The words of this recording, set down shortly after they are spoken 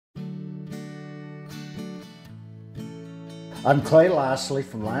I'm Clay Lassle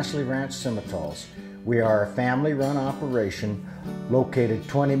from Lassle Ranch Cimitals. We are a family-run operation located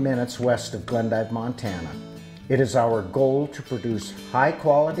 20 minutes west of Glendive, Montana. It is our goal to produce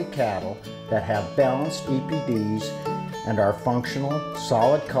high-quality cattle that have balanced EPDs and are functional,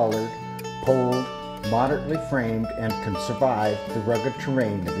 solid-colored, polled, moderately framed, and can survive the rugged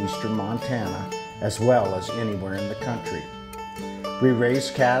terrain of eastern Montana as well as anywhere in the country. We raise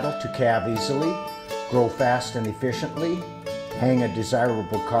cattle to calve easily, grow fast and efficiently, hang a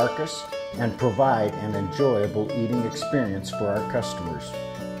desirable carcass, and provide an enjoyable eating experience for our customers.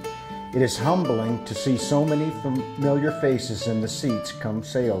 It is humbling to see so many familiar faces in the seats come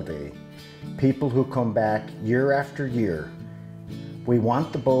sale day, people who come back year after year. We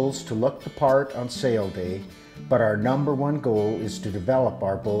want the bulls to look the part on sale day, but our number one goal is to develop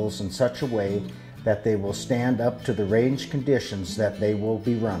our bulls in such a way that they will stand up to the range conditions that they will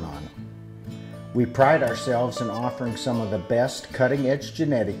be run on. We pride ourselves in offering some of the best cutting-edge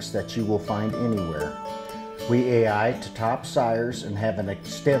genetics that you will find anywhere. We AI to top sires and have an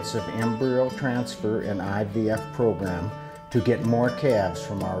extensive embryo transfer and IVF program to get more calves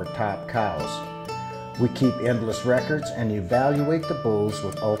from our top cows. We keep endless records and evaluate the bulls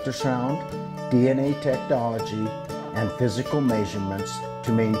with ultrasound, DNA technology, and physical measurements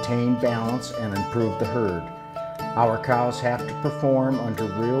to maintain balance and improve the herd. Our cows have to perform under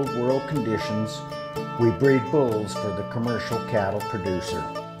real-world conditions. We breed bulls for the commercial cattle producer.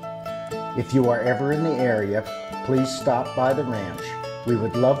 If you are ever in the area, please stop by the ranch. We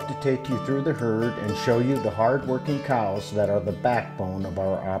would love to take you through the herd and show you the hard-working cows that are the backbone of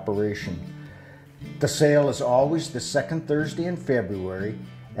our operation. The sale is always the second Thursday in February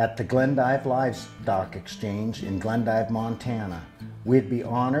at the Glendive Livestock Exchange in Glendive, Montana. We'd be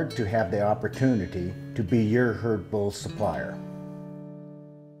honored to have the opportunity to be your herd bull supplier.